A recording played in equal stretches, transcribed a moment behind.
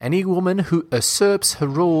Any woman who usurps her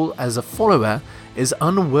role as a follower is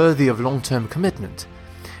unworthy of long-term commitment.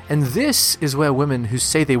 And this is where women who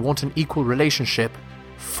say they want an equal relationship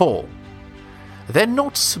fall. They're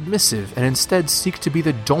not submissive and instead seek to be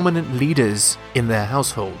the dominant leaders in their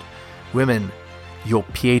household. Women, your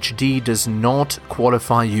PhD does not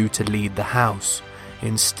qualify you to lead the house.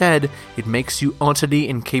 Instead, it makes you utterly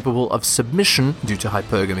incapable of submission due to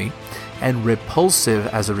hypergamy and repulsive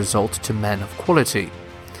as a result to men of quality.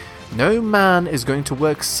 No man is going to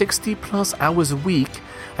work 60 plus hours a week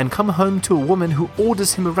and come home to a woman who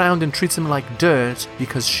orders him around and treats him like dirt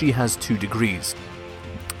because she has 2 degrees.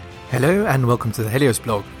 Hello and welcome to the Helios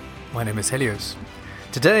blog. My name is Helios.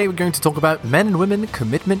 Today we're going to talk about men and women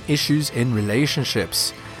commitment issues in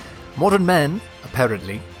relationships. Modern men,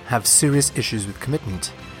 apparently, have serious issues with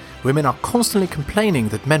commitment. Women are constantly complaining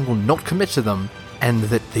that men will not commit to them and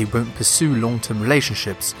that they won't pursue long-term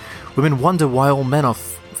relationships. Women wonder why all men are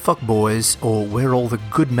fuckboys or where all the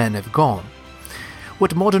good men have gone.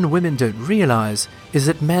 What modern women don't realize is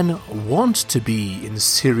that men want to be in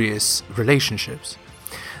serious relationships.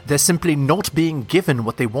 They're simply not being given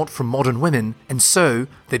what they want from modern women, and so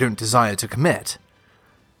they don't desire to commit.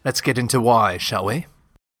 Let's get into why, shall we?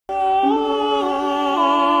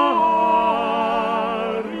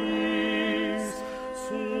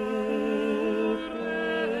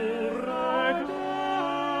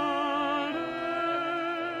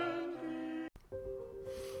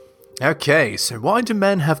 Okay, so why do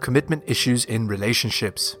men have commitment issues in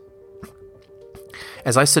relationships?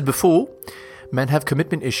 As I said before, men have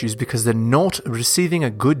commitment issues because they're not receiving a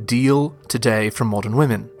good deal today from modern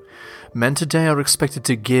women. Men today are expected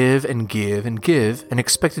to give and give and give and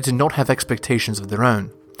expected to not have expectations of their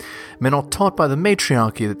own. Men are taught by the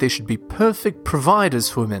matriarchy that they should be perfect providers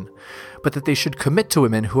for women, but that they should commit to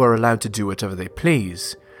women who are allowed to do whatever they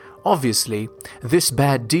please. Obviously, this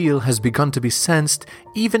bad deal has begun to be sensed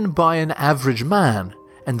even by an average man,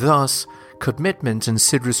 and thus, commitment and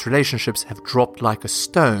serious relationships have dropped like a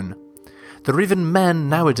stone. There are even men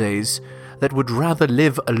nowadays that would rather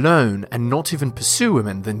live alone and not even pursue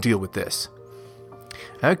women than deal with this.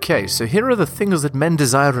 Okay, so here are the things that men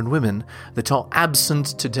desire in women that are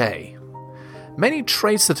absent today. Many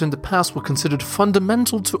traits that in the past were considered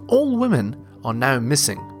fundamental to all women are now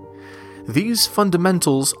missing. These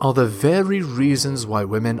fundamentals are the very reasons why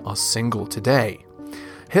women are single today.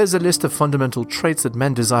 Here's a list of fundamental traits that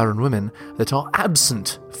men desire in women that are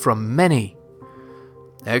absent from many.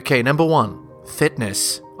 Okay, number 1,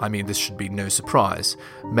 fitness. I mean, this should be no surprise.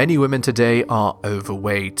 Many women today are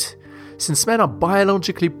overweight. Since men are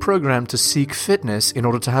biologically programmed to seek fitness in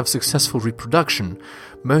order to have successful reproduction,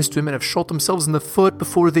 most women have shot themselves in the foot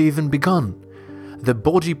before they even begun. The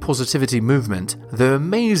body positivity movement, though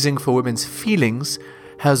amazing for women's feelings,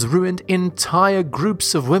 has ruined entire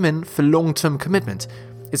groups of women for long-term commitment.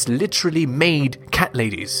 It's literally made cat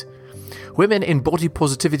ladies. Women in body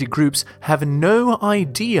positivity groups have no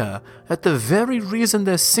idea that the very reason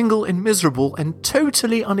they're single and miserable and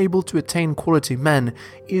totally unable to attain quality men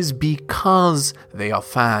is because they are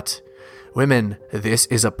fat. Women, this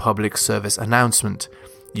is a public service announcement.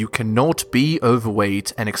 You cannot be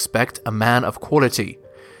overweight and expect a man of quality.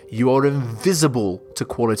 You are invisible to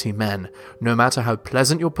quality men, no matter how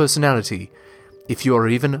pleasant your personality, if you are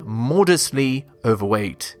even modestly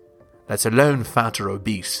overweight, let alone fat or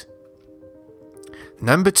obese.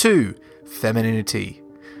 Number 2, femininity.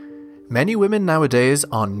 Many women nowadays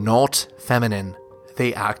are not feminine.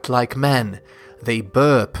 They act like men. They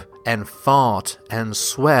burp and fart and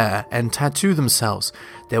swear and tattoo themselves.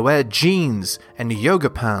 They wear jeans and yoga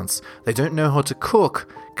pants. They don't know how to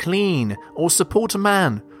cook, clean, or support a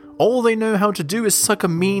man. All they know how to do is suck a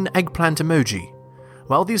mean eggplant emoji.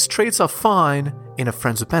 While these traits are fine in a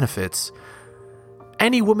friends with benefits,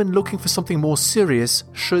 any woman looking for something more serious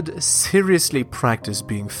should seriously practice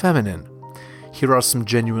being feminine. Here are some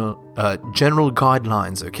general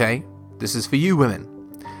guidelines, okay? This is for you women.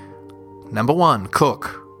 Number 1,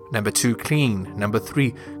 cook. Number 2, clean. Number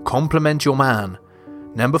 3, compliment your man.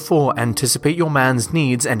 Number 4, anticipate your man's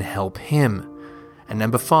needs and help him. And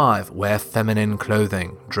number 5, wear feminine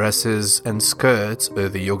clothing, dresses and skirts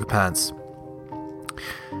over yoga pants.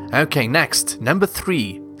 Okay, next, number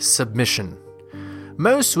 3, submission.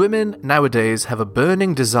 Most women nowadays have a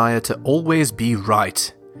burning desire to always be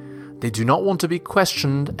right. They do not want to be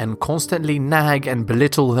questioned and constantly nag and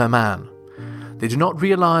belittle their man. They do not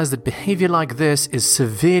realize that behavior like this is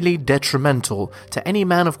severely detrimental to any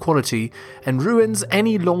man of quality and ruins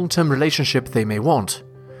any long-term relationship they may want.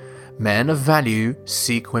 Men of value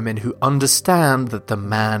seek women who understand that the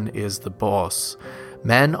man is the boss.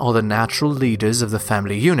 Men are the natural leaders of the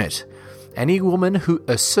family unit. Any woman who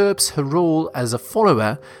usurps her role as a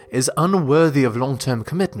follower is unworthy of long-term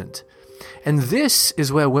commitment. And this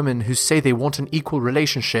is where women who say they want an equal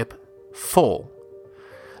relationship fall.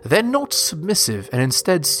 They're not submissive and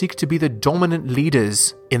instead seek to be the dominant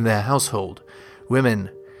leaders in their household. Women,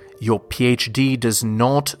 your PhD does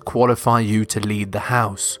not qualify you to lead the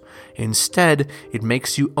house. Instead, it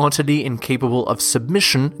makes you utterly incapable of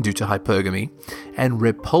submission due to hypergamy and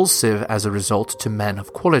repulsive as a result to men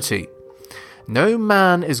of quality. No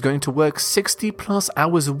man is going to work 60 plus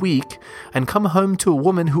hours a week and come home to a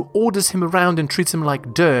woman who orders him around and treats him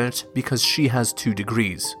like dirt because she has 2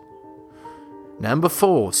 degrees. Number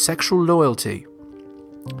 4, sexual loyalty.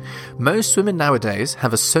 Most women nowadays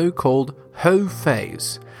have a so-called hoe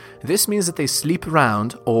phase. This means that they sleep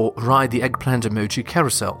around or ride the eggplant emoji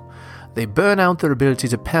carousel. They burn out their ability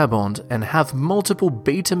to pair bond and have multiple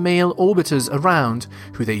beta male orbiters around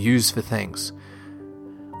who they use for things.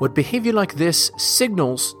 What behavior like this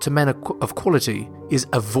signals to men of quality is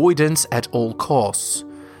avoidance at all costs.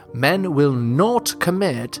 Men will not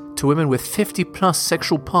commit to women with 50 plus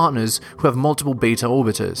sexual partners who have multiple beta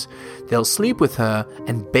orbiters. They'll sleep with her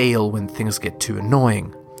and bail when things get too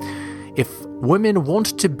annoying. If women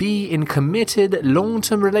want to be in committed,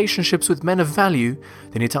 long-term relationships with men of value,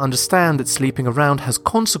 they need to understand that sleeping around has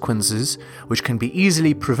consequences which can be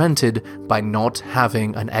easily prevented by not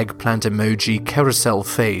having an eggplant emoji carousel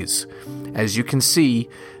phase. As you can see,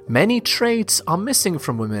 many traits are missing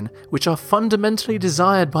from women which are fundamentally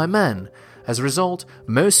desired by men. As a result,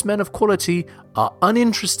 most men of quality are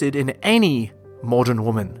uninterested in any modern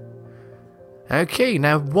woman. Okay,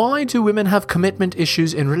 now why do women have commitment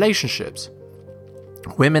issues in relationships?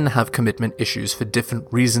 Women have commitment issues for different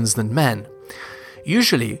reasons than men.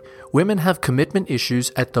 Usually, women have commitment issues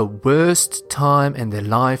at the worst time in their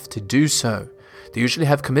life to do so. They usually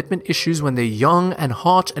have commitment issues when they're young and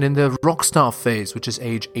hot and in their rock star phase, which is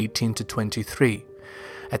age 18 to 23.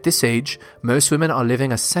 At this age, most women are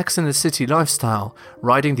living a Sex and the City lifestyle,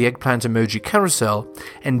 riding the eggplant emoji carousel,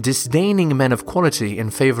 and disdaining men of quality in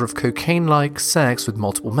favor of cocaine-like sex with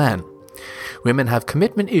multiple men. Women have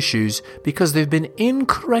commitment issues because they've been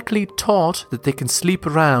incorrectly taught that they can sleep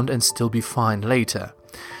around and still be fine later.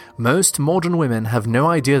 Most modern women have no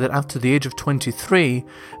idea that after the age of 23,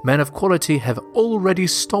 men of quality have already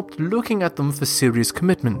stopped looking at them for serious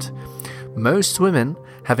commitment. Most women,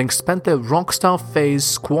 having spent their rock star phase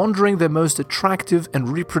squandering their most attractive and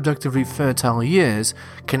reproductively fertile years,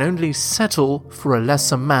 can only settle for a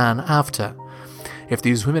lesser man after. If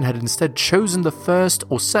these women had instead chosen the first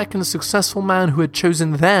or second successful man who had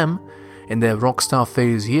chosen them in their rock star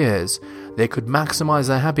phase years, they could maximize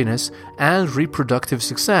their happiness and reproductive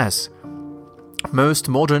success. Most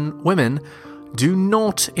modern women do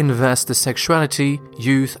not invest their sexuality,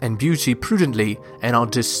 youth, and beauty prudently and are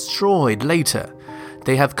destroyed later.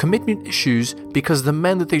 They have commitment issues because the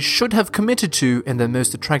men that they should have committed to in their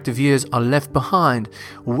most attractive years are left behind,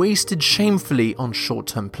 wasted shamefully on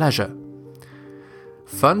short-term pleasure.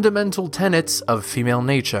 Fundamental tenets of female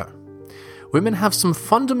nature. Women have some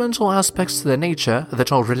fundamental aspects to their nature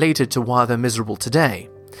that are related to why they're miserable today.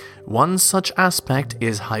 One such aspect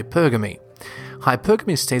is hypergamy.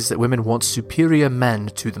 Hypergamy states that women want superior men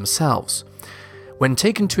to themselves. When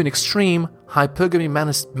taken to an extreme, hypergamy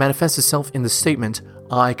manifests itself in the statement,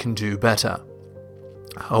 "I can do better."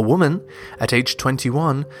 A woman at age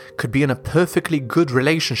 21 could be in a perfectly good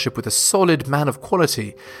relationship with a solid man of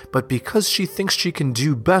quality, but because she thinks she can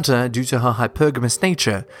do better due to her hypergamous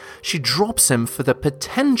nature, she drops him for the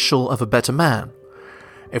potential of a better man.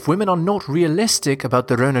 If women are not realistic about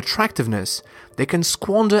their own attractiveness, they can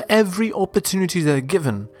squander every opportunity they're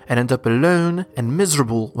given and end up alone and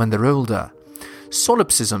miserable when they're older.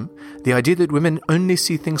 Solipsism, the idea that women only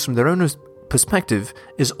see things from their own perspective,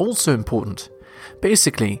 is also important.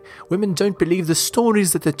 Basically, women don't believe the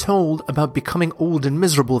stories that they're told about becoming old and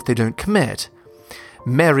miserable if they don't commit.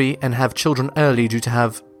 Marry and have children early due to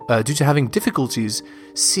having difficulties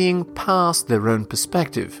seeing past their own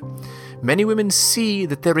perspective. Many women see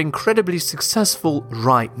that they're incredibly successful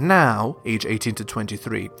right now, age 18 to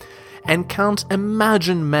 23, and can't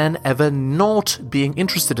imagine men ever not being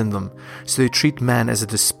interested in them, so they treat men as a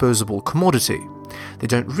disposable commodity. They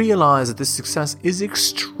don't realize that this success is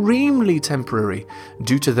extremely temporary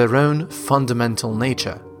due to their own fundamental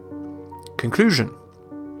nature. Conclusion.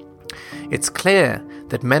 It's clear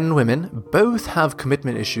that men and women both have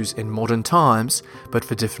commitment issues in modern times, but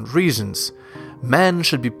for different reasons. Men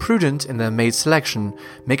should be prudent in their mate selection,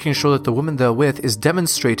 making sure that the woman they're with is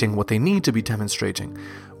demonstrating what they need to be demonstrating.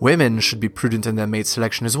 Women should be prudent in their mate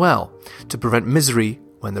selection as well, to prevent misery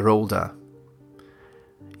when they're older.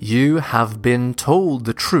 You have been told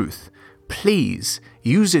the truth. please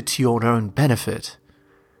use it to your own benefit.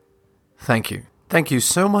 Thank you. Thank you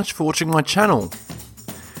so much for watching my channel.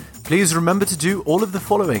 Please remember to do all of the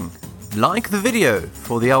following. Like the video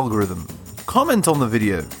for the algorithm. Comment on the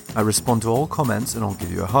video. I respond to all comments and I'll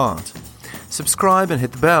give you a heart. Subscribe and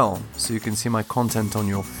hit the bell so you can see my content on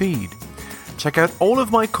your feed. Check out all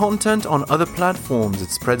of my content on other platforms. It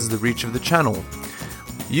spreads the reach of the channel.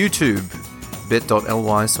 YouTube,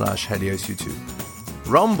 bit.ly/Helios YouTube.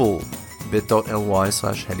 Rumble,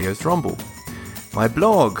 bit.ly/Helios Rumble. My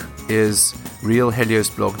blog is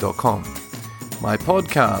realheliosblog.com. My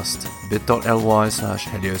podcast,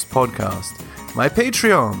 bit.ly/Helios Podcast. My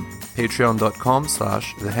Patreon,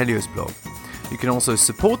 patreon.com/The Helios Blog. You can also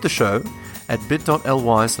support the show at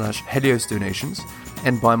bit.ly/Helios Donations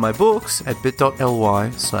and buy my books at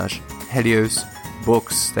bit.ly/Helios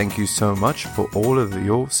Books. Thank you so much for all of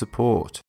your support.